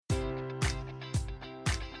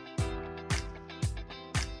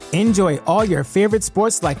Enjoy all your favorite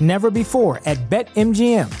sports like never before at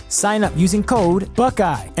BetMGM. Sign up using code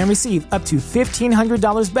Buckeye and receive up to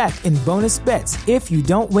 $1,500 back in bonus bets if you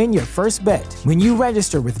don't win your first bet. When you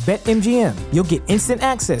register with BetMGM, you'll get instant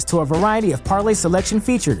access to a variety of parlay selection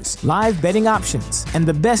features, live betting options, and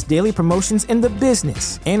the best daily promotions in the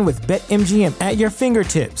business. And with BetMGM at your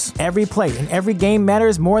fingertips, every play and every game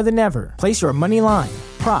matters more than ever. Place your money line,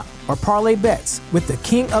 prop, or parlay bets with the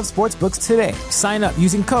king of sportsbooks today. Sign up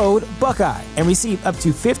using code Buckeye and receive up to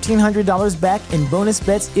 $1,500 back in bonus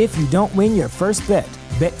bets if you don't win your first bet.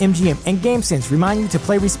 BetMGM and GameSense remind you to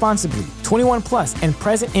play responsibly. 21 plus and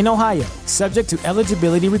present in Ohio, subject to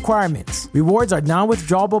eligibility requirements. Rewards are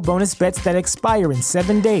non-withdrawable bonus bets that expire in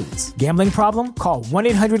 7 days. Gambling problem? Call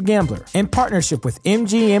 1-800-GAMBLER. In partnership with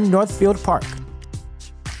MGM Northfield Park.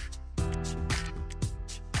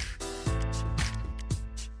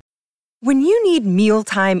 When you need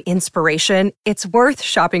mealtime inspiration, it's worth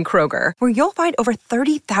shopping Kroger, where you'll find over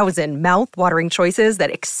 30,000 mouth-watering choices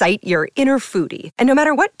that excite your inner foodie. And no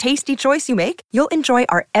matter what tasty choice you make, you'll enjoy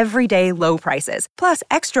our everyday low prices, plus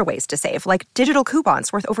extra ways to save, like digital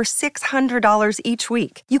coupons worth over $600 each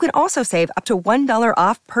week. You can also save up to $1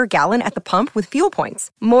 off per gallon at the pump with fuel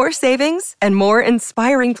points. More savings and more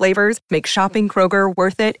inspiring flavors make shopping Kroger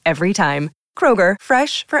worth it every time. Kroger,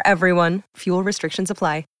 fresh for everyone. Fuel restrictions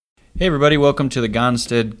apply. Hey everybody, welcome to the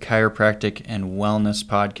Gonstead Chiropractic and Wellness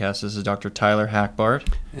Podcast. This is Dr. Tyler Hackbart.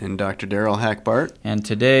 And Dr. Daryl Hackbart. And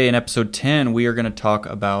today in episode 10, we are going to talk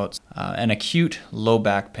about an acute low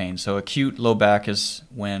back pain. So acute low back is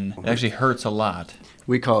when it actually hurts a lot.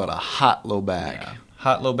 We call it a hot low back. Yeah.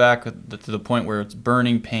 Hot low back to the point where it's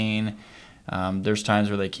burning pain. There's times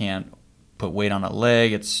where they can't put weight on a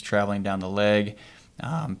leg. It's traveling down the leg.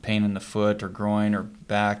 Pain in the foot or groin or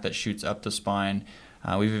back that shoots up the spine.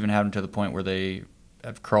 We've even had them to the point where they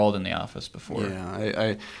have crawled in the office before.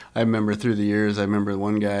 Yeah, I remember through the years, I remember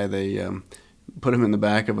one guy, they put him in the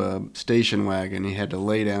back of a station wagon. He had to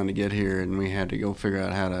lay down to get here, and we had to go figure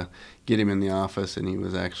out how to get him in the office, and he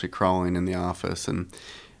was actually crawling in the office. And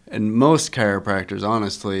most chiropractors,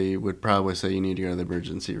 honestly, would probably say you need to go to the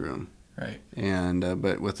emergency room. Right. And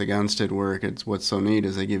but with the Gonstead work, it's what's so neat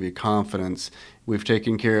is they give you confidence. We've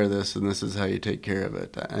taken care of this, and this is how you take care of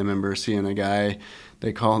it. I remember seeing a guy,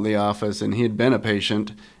 they called the office, and he had been a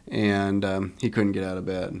patient, and he couldn't get out of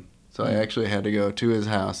bed. So I actually had to go to his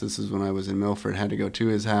house. This is when I was in Milford. Had to go to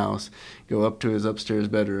his house, go up to his upstairs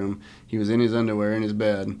bedroom. He was in his underwear in his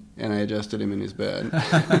bed, and I adjusted him in his bed.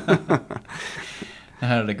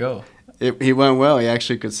 How did it go? He went well. He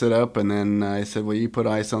actually could sit up, and then I said, well, you put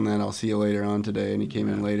ice on that. I'll see you later on today. And he came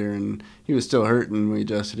in later, and he was still hurting. We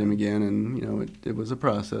adjusted him again, and, it was a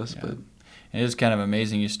process. Yeah. But it is kind of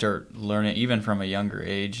amazing. You start learning, even from a younger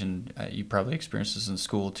age, and you probably experienced this in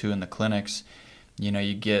school, too, in the clinics.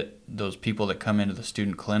 You get those people that come into the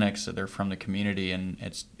student clinics that they're from the community, and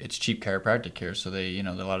it's cheap chiropractic care, so they, a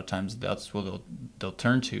lot of times that's what they'll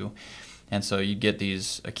turn to. And so you get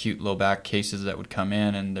these acute low back cases that would come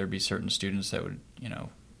in, and there'd be certain students that would,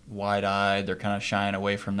 wide-eyed, they're kind of shying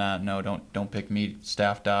away from that. No, don't pick me,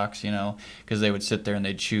 staff docs, because they would sit there and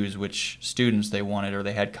they'd choose which students they wanted or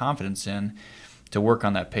they had confidence in to work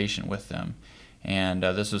on that patient with them. And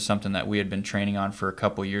this was something that we had been training on for a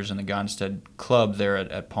couple years in the Gonstead Club there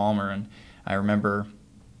at Palmer. And I remember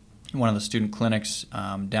one of the student clinics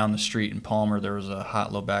down the street in Palmer, there was a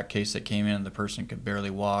hot low back case that came in, and the person could barely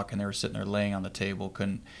walk, and they were sitting there laying on the table,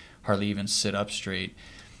 couldn't hardly even sit up straight.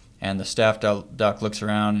 And the staff doc looks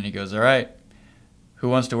around, and he goes, all right, who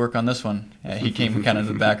wants to work on this one? He came kind of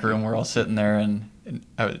to the back room. We're all sitting there, and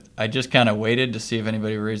I just kind of waited to see if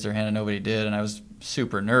anybody raised their hand, and nobody did. And I was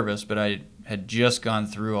super nervous, but I had just gone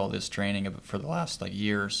through all this training for the last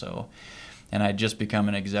year or so, and I'd just become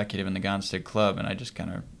an executive in the Gonstead Club, and I just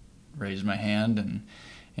kind of raised my hand,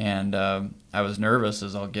 and I was nervous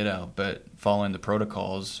as all get out, but following the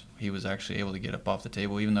protocols, he was actually able to get up off the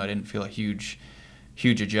table, even though I didn't feel a huge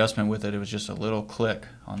adjustment with it. It was just a little click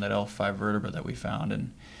on that L5 vertebra that we found,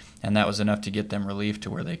 and that was enough to get them relief to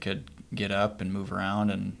where they could get up and move around,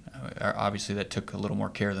 and obviously that took a little more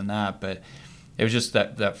care than that, but it was just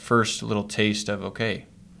that first little taste of, okay,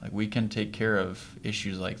 we can take care of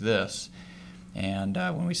issues like this. And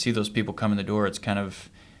when we see those people come in the door, it's kind of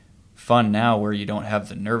fun now where you don't have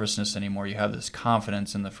the nervousness anymore. You have this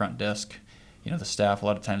confidence in the front desk. The staff, a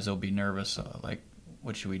lot of times they'll be nervous,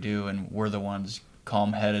 what should we do? And we're the ones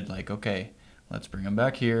calm-headed, okay, let's bring them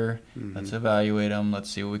back here. Mm-hmm. Let's evaluate them. Let's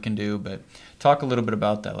see what we can do. But talk a little bit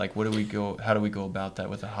about that. How do we go about that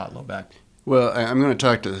with a hot low back? Well, I'm going to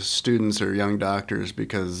talk to students or young doctors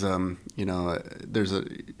because,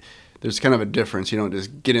 there's kind of a difference. You don't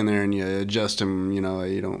just get in there and you adjust them.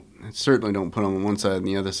 You certainly don't put them on one side and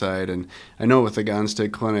the other side. And I know with the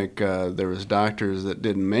Gonstead Clinic, there was doctors that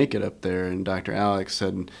didn't make it up there, and Dr. Alex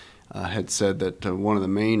had said that one of the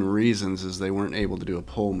main reasons is they weren't able to do a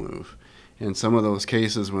pull move. In some of those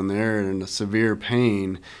cases, when they're in a severe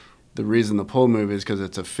pain, the reason the pull move is because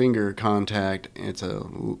it's a finger contact. It's a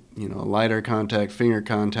lighter contact, finger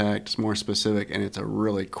contact. It's more specific, and it's a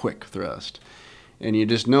really quick thrust. And you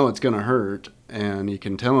just know it's going to hurt, and you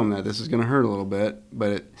can tell them that this is going to hurt a little bit,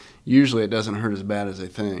 but usually it doesn't hurt as bad as they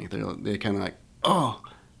think. They kind of like, oh.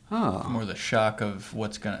 More the shock of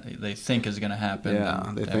they think is going to happen.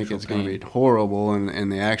 Yeah, they think it's going to be horrible,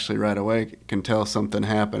 and they actually right away can tell something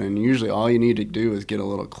happened. And usually all you need to do is get a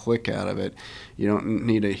little click out of it. You don't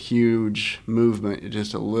need a huge movement,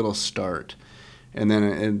 just a little start. And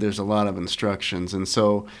then there's a lot of instructions. And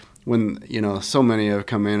so when, so many have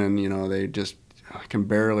come in and, they just can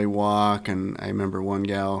barely walk. And I remember one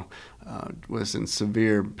gal was in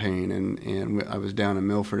severe pain, and I was down in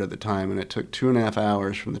Milford at the time, and it took 2.5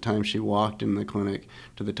 hours from the time she walked in the clinic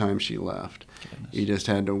to the time she left. Goodness. You just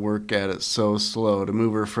had to work at it so slow. To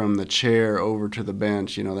move her from the chair over to the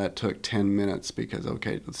bench, that took 10 minutes because,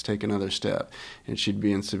 okay, let's take another step. And she'd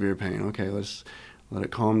be in severe pain. Okay, let's let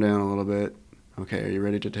it calm down a little bit. Okay, are you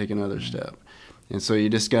ready to take another step? And so you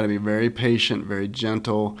just got to be very patient, very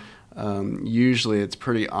gentle. Usually it's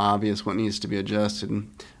pretty obvious what needs to be adjusted.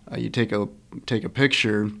 You take a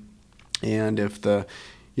picture, and if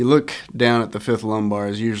you look down at the fifth lumbar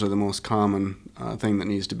is usually the most common thing that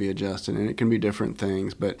needs to be adjusted, and it can be different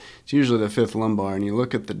things, but it's usually the fifth lumbar. And you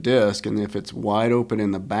look at the disc, and if it's wide open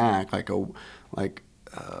in the back, like a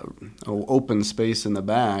open space in the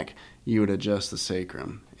back, you would adjust the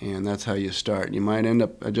sacrum. And that's how you start. You might end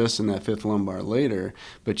up adjusting that fifth lumbar later,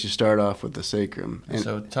 but you start off with the sacrum. And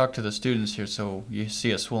so talk to the students here. So you see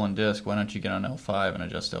a swollen disc, why don't you get on L5 and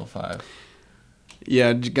adjust L5?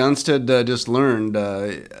 Yeah, Gonstead just learned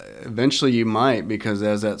eventually you might, because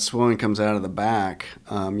as that swelling comes out of the back,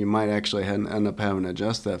 you might actually end up having to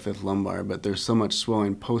adjust that fifth lumbar, but there's so much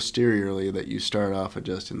swelling posteriorly that you start off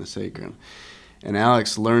adjusting the sacrum. And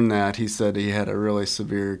Alex learned that. He said he had a really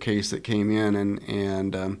severe case that came in,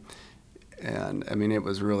 and I mean, it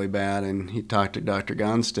was really bad. And he talked to Dr.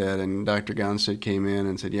 Gonstead, and Dr. Gonstead came in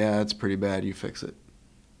and said, "Yeah, it's pretty bad. You fix it."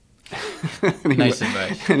 Nice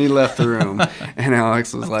advice. And he left the room. And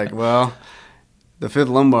Alex was like, "Well, the fifth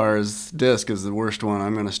lumbar's disc is the worst one.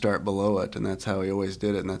 I'm going to start below it." And that's how he always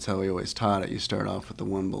did it, and that's how he always taught it. You start off with the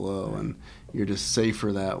one below, and you're just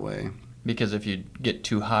safer that way. Because if you get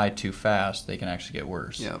too high too fast, they can actually get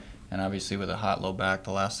worse. Yep. And obviously with a hot low back,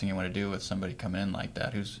 the last thing you want to do with somebody coming in like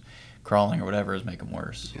that who's crawling or whatever is make them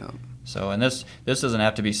worse. Yep. So, and this doesn't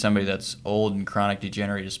have to be somebody that's old and chronic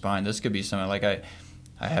degenerative spine. This could be somebody like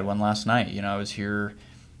I had one last night. I was here.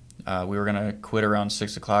 We were going to quit around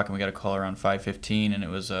 6 o'clock, and we got a call around 5:15, and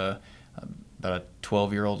it was about a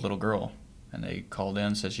 12-year-old little girl. And they called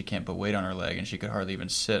in, said she can't put weight on her leg, and she could hardly even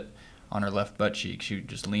sit on her left butt cheek. She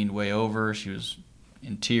just leaned way over. She was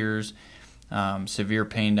in tears, severe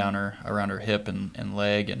pain around her hip and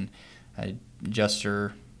leg, and I adjusted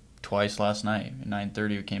her twice last night. At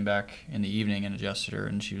 9:30, we came back in the evening and adjusted her,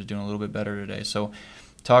 and she was doing a little bit better today. So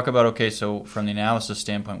talk about, so from the analysis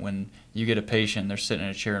standpoint, when you get a patient, they're sitting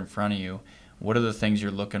in a chair in front of you, what are the things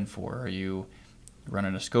you're looking for? Are you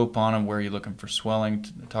running a scope on them? Where are you looking for swelling?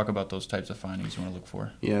 Talk about those types of findings you want to look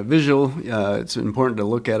for. Yeah, visual. It's important to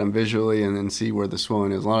look at them visually and then see where the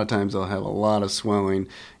swelling is. A lot of times they'll have a lot of swelling,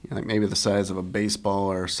 like maybe the size of a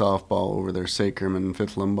baseball or a softball over their sacrum and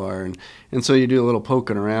fifth lumbar. And so you do a little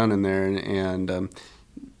poking around in there, and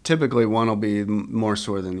typically one will be more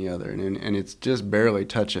sore than the other. And it's just barely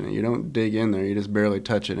touching it. You don't dig in there. You just barely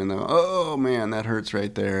touch it. And then, oh, man, that hurts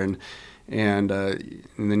right there. And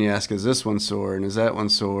then you ask, is this one sore and is that one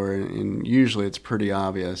sore? And usually it's pretty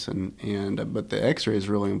obvious. But the X-ray is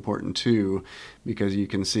really important too, because you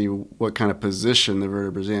can see what kind of position the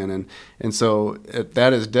vertebra's in. And so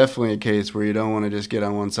that is definitely a case where you don't want to just get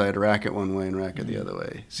on one side, rack it one way, and rack it the other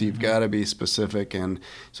way. So you've got to be specific. And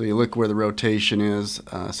so you look where the rotation is.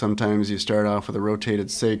 Sometimes you start off with a rotated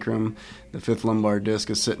sacrum. The fifth lumbar disc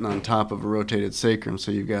is sitting on top of a rotated sacrum,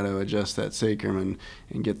 so you've got to adjust that sacrum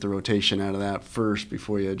and get the rotation out of that first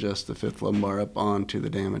before you adjust the fifth lumbar up onto the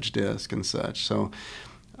damaged disc and such. So,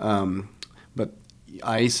 but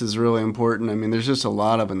ice is really important. I mean, there's just a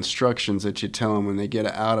lot of instructions that you tell them when they get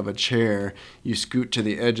out of a chair. You scoot to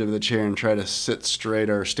the edge of the chair and try to sit straight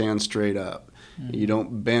or stand straight up. You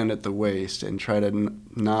don't bend at the waist, and try to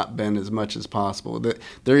not bend as much as possible.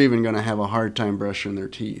 They're even going to have a hard time brushing their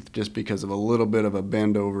teeth just because of a little bit of a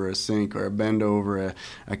bend over a sink or a bend over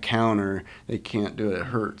a counter. They can't do it. It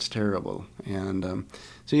hurts terrible. And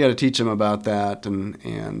so you got to teach them about that.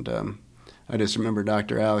 And I just remember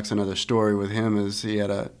Dr. Alex, another story with him is he had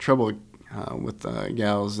a trouble with a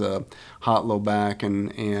gal's hot low back,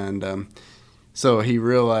 and so he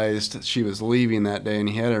realized she was leaving that day, and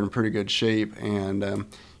he had her in pretty good shape. And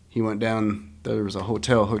he went down. There was a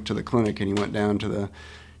hotel hooked to the clinic, and he went down to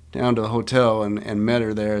the hotel and met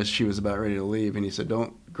her there as she was about ready to leave. And he said,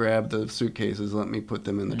 "Don't grab the suitcases. Let me put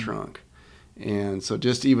them in the trunk." And so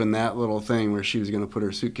just even that little thing where she was going to put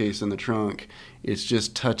her suitcase in the trunk, it's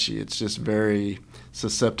just touchy. It's just very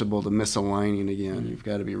susceptible to misaligning again. You've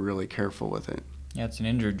got to be really careful with it. Yeah, it's an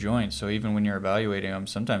injured joint, so even when you're evaluating them,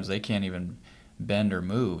 sometimes they can't even bend or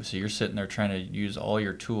move. So you're sitting there trying to use all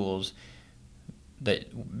your tools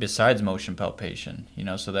that besides motion palpation,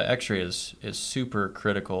 so the x-ray is super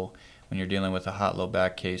critical when you're dealing with a hot low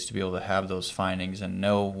back case, to be able to have those findings and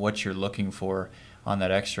know what you're looking for on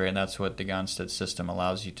that x-ray. And that's what the Gonstead system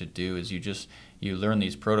allows you to do, is you learn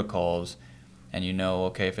these protocols, and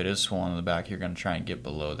okay, if it is swollen in the back, you're going to try and get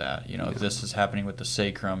below that. If this is happening with the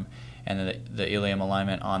sacrum and the ilium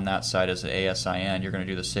alignment on that side is the ASIN, you're going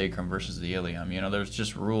to do the sacrum versus the ilium. There's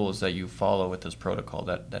just rules that you follow with this protocol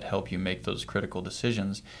that help you make those critical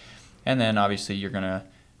decisions. And then obviously you're going to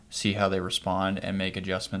see how they respond and make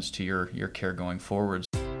adjustments to your care going forward.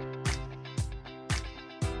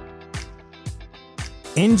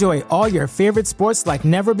 Enjoy all your favorite sports like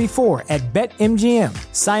never before at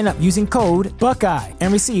BetMGM. Sign up using code Buckeye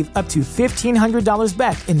and receive up to $1,500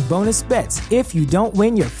 back in bonus bets if you don't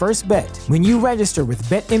win your first bet. When you register with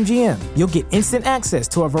BetMGM, you'll get instant access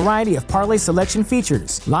to a variety of parlay selection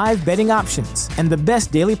features, live betting options, and the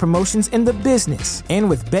best daily promotions in the business. And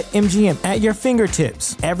with BetMGM at your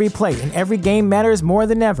fingertips, every play and every game matters more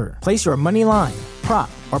than ever. Place your money line, prop,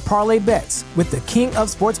 or parlay bets with the king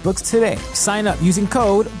of sportsbooks today. Sign up using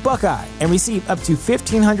code Buckeye and receive up to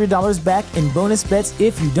 $1,500 back in bonus bets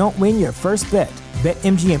if you don't win your first bet.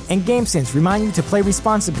 BetMGM and GameSense remind you to play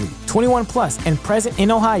responsibly. 21 plus and present in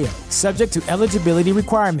Ohio, subject to eligibility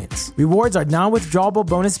requirements. Rewards are non-withdrawable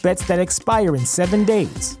bonus bets that expire in 7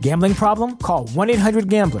 days. Gambling problem? Call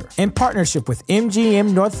 1-800-GAMBLER in partnership with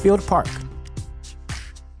MGM Northfield Park.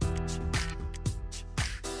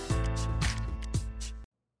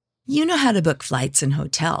 You know how to book flights and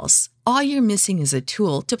hotels. All you're missing is a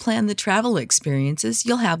tool to plan the travel experiences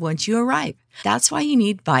you'll have once you arrive. That's why you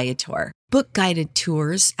need Viator. Book guided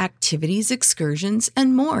tours, activities, excursions,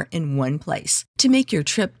 and more in one place to make your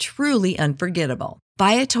trip truly unforgettable.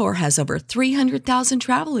 Viator has over 300,000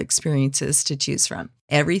 travel experiences to choose from.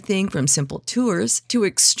 Everything from simple tours to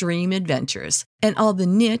extreme adventures, and all the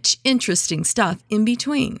niche, interesting stuff in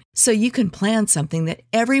between. So you can plan something that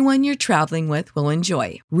everyone you're traveling with will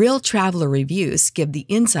enjoy. Real traveler reviews give the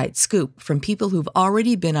inside scoop from people who've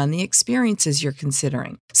already been on the experiences you're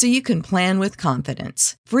considering. So you can plan with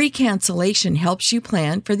confidence. Free cancellation helps you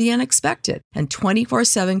plan for the unexpected. And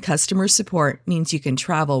 24/7 customer support means you can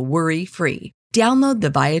travel worry-free. Download the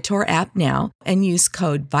Viator app now and use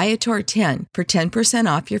code Viator10 for 10%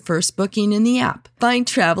 off your first booking in the app. Find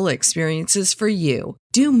travel experiences for you.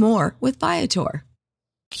 Do more with Viator.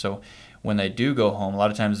 So when they do go home, a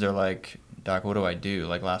lot of times they're like, "Doc, what do I do?"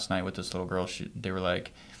 Like last night with this little girl, they were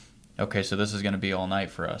like, "Okay, so this is going to be all night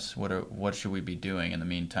for us. What should we be doing in the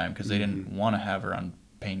meantime?" Because they didn't want to have her on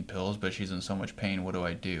pain pills, but she's in so much pain. What do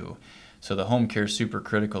I do? So the home care is super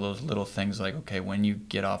critical. Those little things like, okay, when you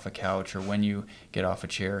get off a couch or when you get off a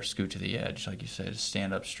chair, scoot to the edge, like you said,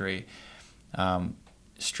 stand up straight.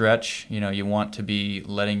 Stretch, you want to be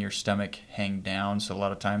letting your stomach hang down. So a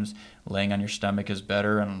lot of times laying on your stomach is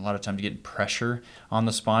better, and a lot of times you get pressure on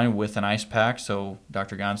the spine with an ice pack. So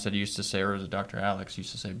Dr. Gonstead used to say, or was it Dr. Alex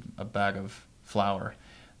used to say, a bag of flour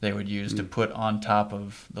they would use to put on top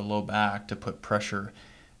of the low back to put pressure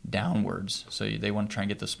downwards. So they want to try and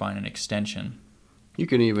get the spine an extension. You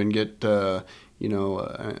can even get, a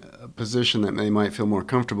position that they might feel more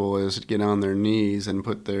comfortable is to get on their knees and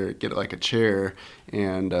get like a chair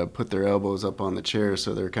and put their elbows up on the chair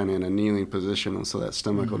so they're kind of in a kneeling position, and so that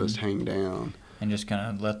stomach will just hang down. And just kind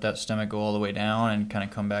of let that stomach go all the way down and kind of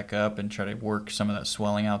come back up and try to work some of that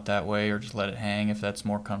swelling out that way, or just let it hang if that's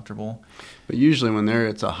more comfortable. But usually when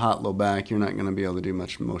it's a hot low back, you're not going to be able to do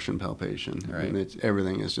much motion palpation. Right. And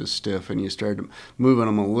everything is just stiff, and you start moving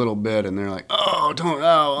them a little bit and they're like, But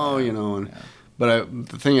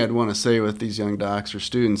the thing I'd want to say with these young docs or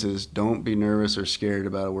students is don't be nervous or scared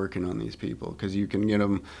about working on these people, because you can get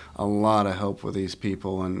them a lot of help with these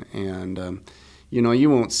people, and you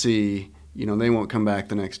won't see, they won't come back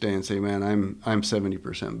the next day and say, man, I'm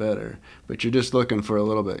 70% better. But you're just looking for a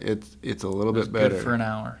little bit. It's a little bit better. Good for an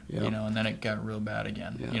hour, Yep. and then it got real bad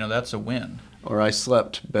again. Yeah. That's a win. Or I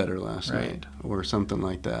slept better last Right. night, or something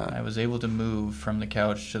like that. I was able to move from the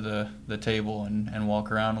couch to the table and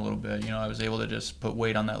walk around a little bit. I was able to just put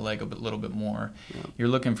weight on that leg a little bit more. Yeah. You're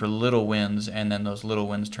looking for little wins, and then those little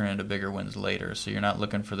wins turn into bigger wins later. So you're not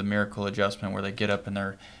looking for the miracle adjustment where they get up and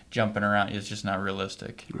they're jumping around. It's just not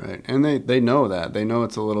realistic. Right, and they know that. They know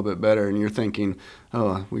it's a little bit better, and you're thinking,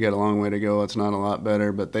 oh, we got a long way to go. It's not a lot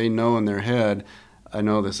better, but they know in their head, I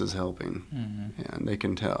know this is helping, and they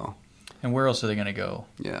can tell. And where else are they going to go?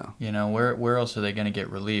 Yeah. Where else are they going to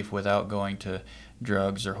get relief without going to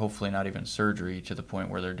drugs or hopefully not even surgery to the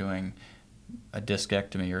point where they're doing a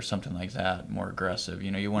discectomy or something like that, more aggressive?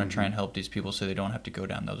 You want to try and help these people so they don't have to go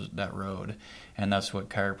down that road. And that's what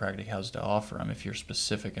chiropractic has to offer them if you're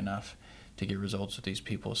specific enough to get results with these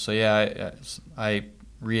people. So, yeah, I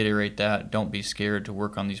reiterate that. Don't be scared to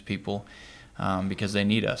work on these people because they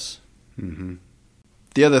need us. Mm-hmm.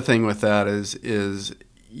 The other thing with that is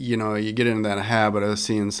you get into that habit of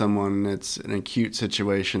seeing someone that's an acute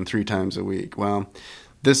situation 3 times a week. Well,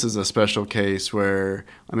 this is a special case where,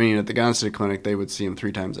 at the Gonstead Clinic, they would see him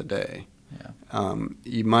 3 times a day. Yeah.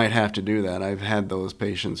 You might have to do that. I've had those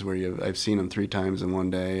patients where I've seen them 3 times in one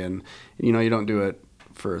day, and you don't do it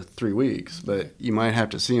for 3 weeks, but you might have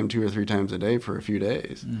to see them 2 or 3 times a day for a few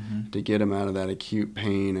days to get them out of that acute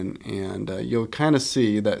pain, and you'll kind of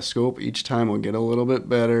see that scope each time will get a little bit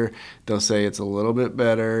better. They'll say it's a little bit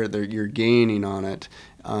better. You're gaining on it.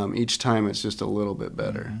 Each time it's just a little bit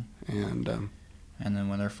better. And then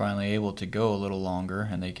when they're finally able to go a little longer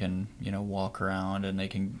and they can, walk around and they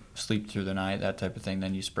can sleep through the night, that type of thing,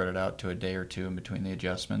 then you spread it out to a day or 2 in between the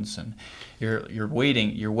adjustments, and you're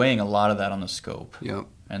weighing a lot of that on the scope. Yep.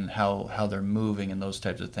 And how they're moving and those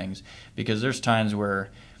types of things, because there's times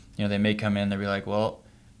where, they may come in, they'll be like, well,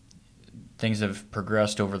 things have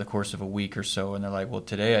progressed over the course of a week or so, and they're like, well,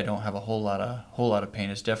 today I don't have a whole lot of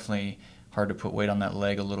pain. It's definitely hard to put weight on that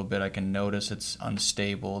leg a little bit. I can notice it's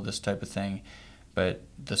unstable, this type of thing. But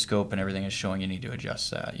the scope and everything is showing you need to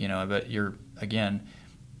adjust that, But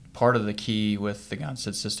part of the key with the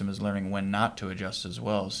Gonstead system is learning when not to adjust as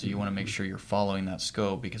well. So you want to make sure you're following that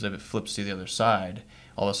scope, because if it flips to the other side,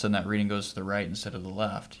 all of a sudden that reading goes to the right instead of the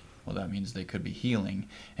left. Well, that means they could be healing,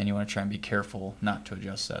 and you want to try and be careful not to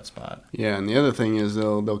adjust that spot. Yeah, and the other thing is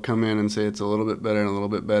they'll come in and say it's a little bit better and a little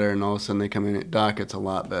bit better, and all of a sudden they come in, Doc, it's a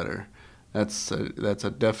lot better. That's a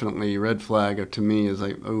definitely red flag to me, is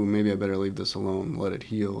like, oh, maybe I better leave this alone, let it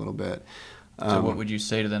heal a little bit. So what would you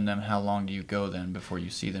say to them? How long do you go then before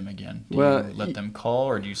you see them again? Do you let them call,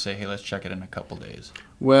 or do you say, hey, let's check it in a couple days?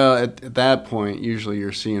 Well, at that point, usually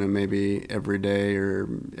you're seeing them maybe every day or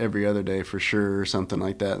every other day for sure, or something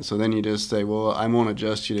like that. And so then you just say, well, I won't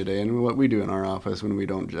adjust you today. And what we do in our office, when we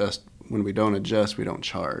don't adjust, we don't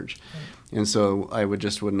charge. Right. And so I would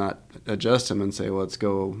not adjust them and say, well, let's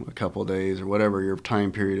go a couple days or whatever your time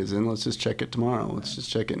period is in. Let's just check it tomorrow. Let's just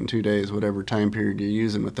check it in 2 days, whatever time period you're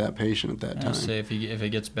using with that patient at that time. I say if it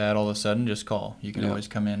gets bad all of a sudden, just call. You can always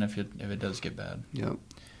come in if it does get bad. Yep.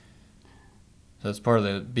 So that's part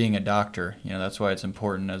of being a doctor. That's why it's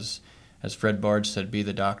important, as Fred Barge said, be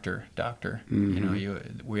the doctor.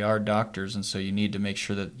 Mm-hmm. We are doctors, and so you need to make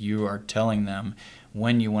sure that you are telling them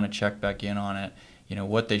when you want to check back in on it,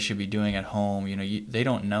 what they should be doing at home. They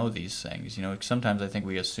don't know these things. Sometimes I think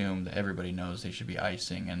we assume that everybody knows they should be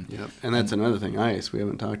icing. And that's another thing, ice. We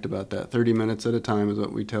haven't talked about that. 30 minutes at a time is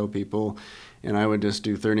what we tell people. And I would just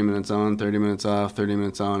do 30 minutes on, 30 minutes off, 30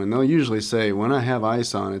 minutes on. And they'll usually say, when I have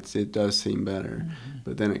ice on, it does seem better. Mm-hmm.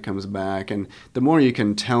 But then it comes back. And the more you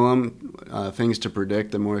can tell them things to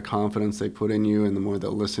predict, the more confidence they put in you and the more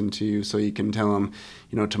they'll listen to you. So you can tell them,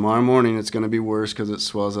 tomorrow morning it's going to be worse because it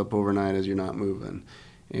swells up overnight as you're not moving.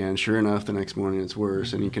 And sure enough, the next morning it's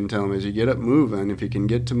worse. And you can tell them as you get up moving, if you can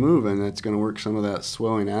get to moving, that's going to work some of that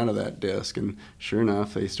swelling out of that disc. And sure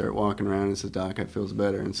enough, they start walking around and says, Doc, it feels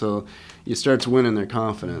better. And so you start winning their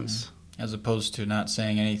confidence. As opposed to not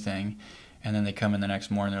saying anything, and then they come in the next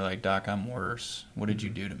morning, they're like, Doc, I'm worse. What did you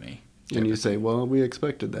do to me? And you say, well, we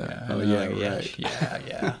expected that. Yeah, oh, yeah, like, right.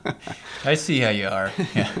 Yeah. I see how you are.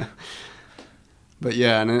 Yeah. But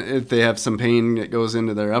yeah, and if they have some pain that goes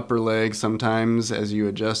into their upper leg, sometimes as you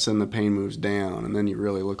adjust them, the pain moves down, and then you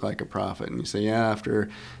really look like a prophet. And you say, yeah, after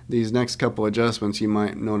these next couple adjustments, you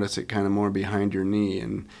might notice it kind of more behind your knee.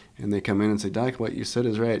 And they come in and say, Doc, what you said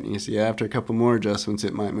is right. And you say, yeah, after a couple more adjustments,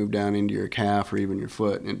 it might move down into your calf or even your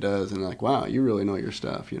foot, and it does. And like, wow, you really know your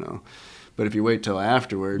stuff, But if you wait till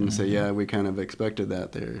afterward and say, yeah, we kind of expected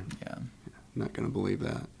that, they're not going to believe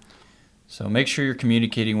that. So make sure you're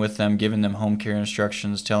communicating with them, giving them home care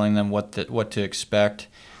instructions, telling them what to expect.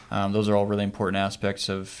 Those are all really important aspects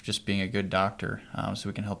of just being a good doctor, so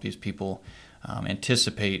we can help these people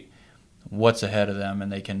anticipate what's ahead of them, and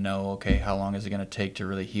they can know, okay, how long is it going to take to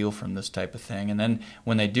really heal from this type of thing. And then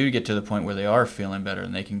when they do get to the point where they are feeling better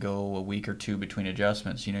and they can go a week or two between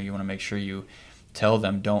adjustments, you want to make sure you tell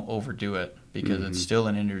them don't overdo it, because it's still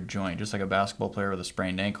an injured joint. Just like a basketball player with a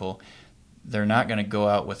sprained ankle, they're not going to go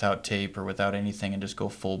out without tape or without anything and just go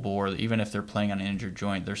full bore. Even if they're playing on an injured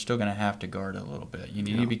joint, they're still going to have to guard it a little bit. You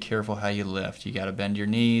need to be careful how you lift. You got to bend your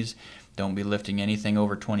knees. Don't be lifting anything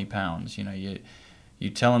over 20 pounds. You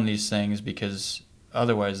tell them these things because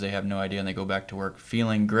otherwise they have no idea, and they go back to work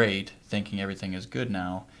feeling great, thinking everything is good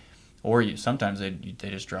now. Or sometimes they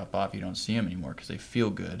just drop off. You don't see them anymore because they feel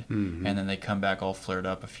good, and then they come back all flared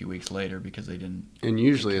up a few weeks later because they didn't. And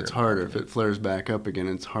usually it's harder. If it flares back up again,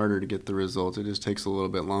 it's harder to get the results. It just takes a little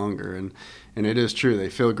bit longer. And it is true. They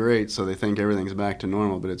feel great, so they think everything's back to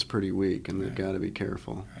normal, but it's pretty weak, and they've got to be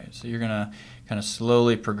careful. Right. So you're going to kind of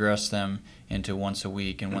slowly progress them into once a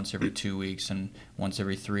week and once every 2 weeks and once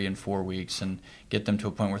every 3 and 4 weeks, and get them to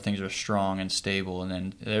a point where things are strong and stable. And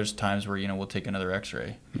then there's times where we'll take another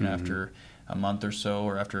x-ray after a month or so,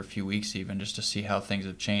 or after a few weeks even, just to see how things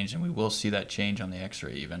have changed. And we will see that change on the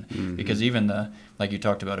x-ray even, because even like you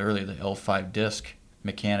talked about earlier, the L5 disc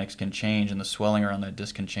mechanics can change, and the swelling around that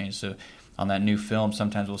disc can change. So on that new film,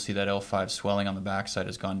 sometimes we'll see that L5 swelling on the backside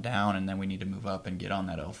has gone down, and then we need to move up and get on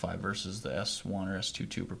that L5 versus the S1 or S2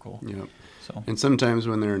 tubercle. Yep. So. And sometimes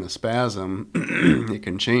when they're in a spasm, it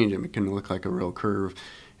can change. It can look like a real curve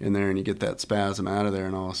in there, and you get that spasm out of there,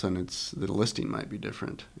 and all of a sudden the listing might be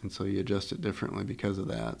different, and so you adjust it differently because of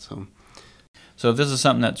that. So if this is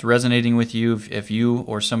something that's resonating with you, if you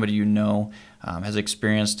or somebody has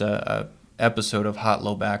experienced a episode of hot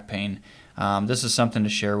low back pain, this is something to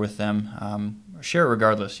share with them. Share it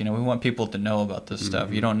regardless. We want people to know about this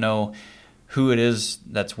stuff. You don't know who it is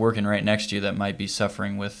that's working right next to you that might be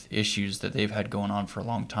suffering with issues that they've had going on for a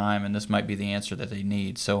long time, and this might be the answer that they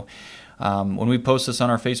need. So when we post this on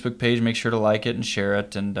our Facebook page, make sure to like it and share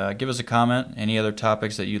it, and give us a comment. Any other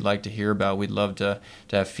topics that you'd like to hear about, we'd love to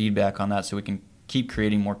have feedback on that so we can keep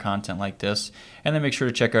creating more content like this. And then make sure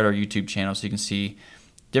to check out our YouTube channel so you can see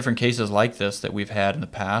different cases like this that we've had in the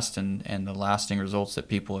past, and the lasting results that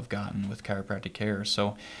people have gotten with chiropractic care.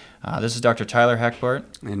 So this is Dr. Tyler Hackbart.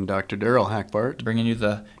 And Dr. Daryl Hackbart. Bringing you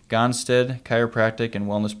the Gonstead chiropractic and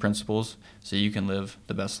wellness principles so you can live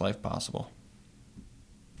the best life possible.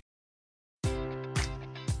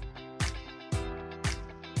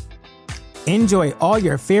 Enjoy all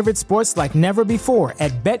your favorite sports like never before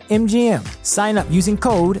at BetMGM. Sign up using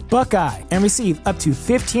code Buckeye and receive up to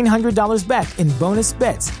 $1,500 back in bonus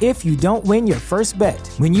bets if you don't win your first bet.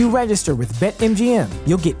 When you register with BetMGM,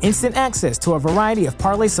 you'll get instant access to a variety of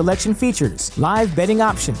parlay selection features, live betting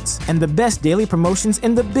options, and the best daily promotions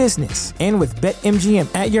in the business. And with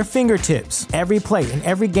BetMGM at your fingertips, every play and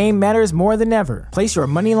every game matters more than ever. Place your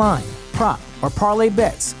money line, prop, or parlay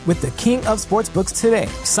bets with the king of sportsbooks today.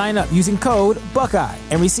 Sign up using code Buckeye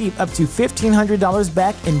and receive up to $1,500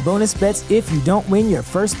 back in bonus bets if you don't win your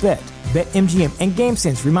first bet. BetMGM and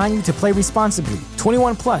GameSense remind you to play responsibly.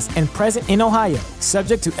 21 plus and present in Ohio,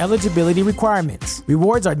 subject to eligibility requirements.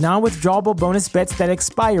 Rewards are non-withdrawable bonus bets that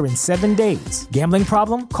expire in 7 days. Gambling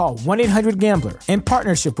problem? Call 1-800-GAMBLER in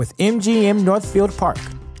partnership with MGM Northfield Park.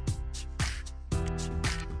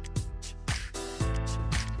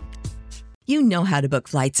 You know how to book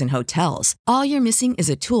flights and hotels. All you're missing is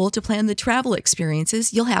a tool to plan the travel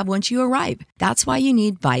experiences you'll have once you arrive. That's why you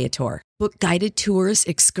need Viator. Book guided tours,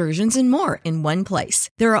 excursions, and more in one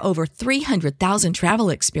place. There are over 300,000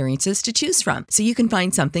 travel experiences to choose from, so you can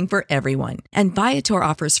find something for everyone. And Viator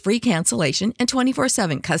offers free cancellation and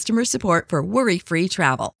 24/7 customer support for worry-free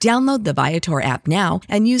travel. Download the Viator app now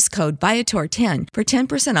and use code Viator10 for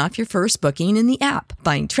 10% off your first booking in the app.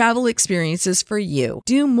 Find travel experiences for you.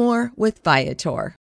 Do more with Viator.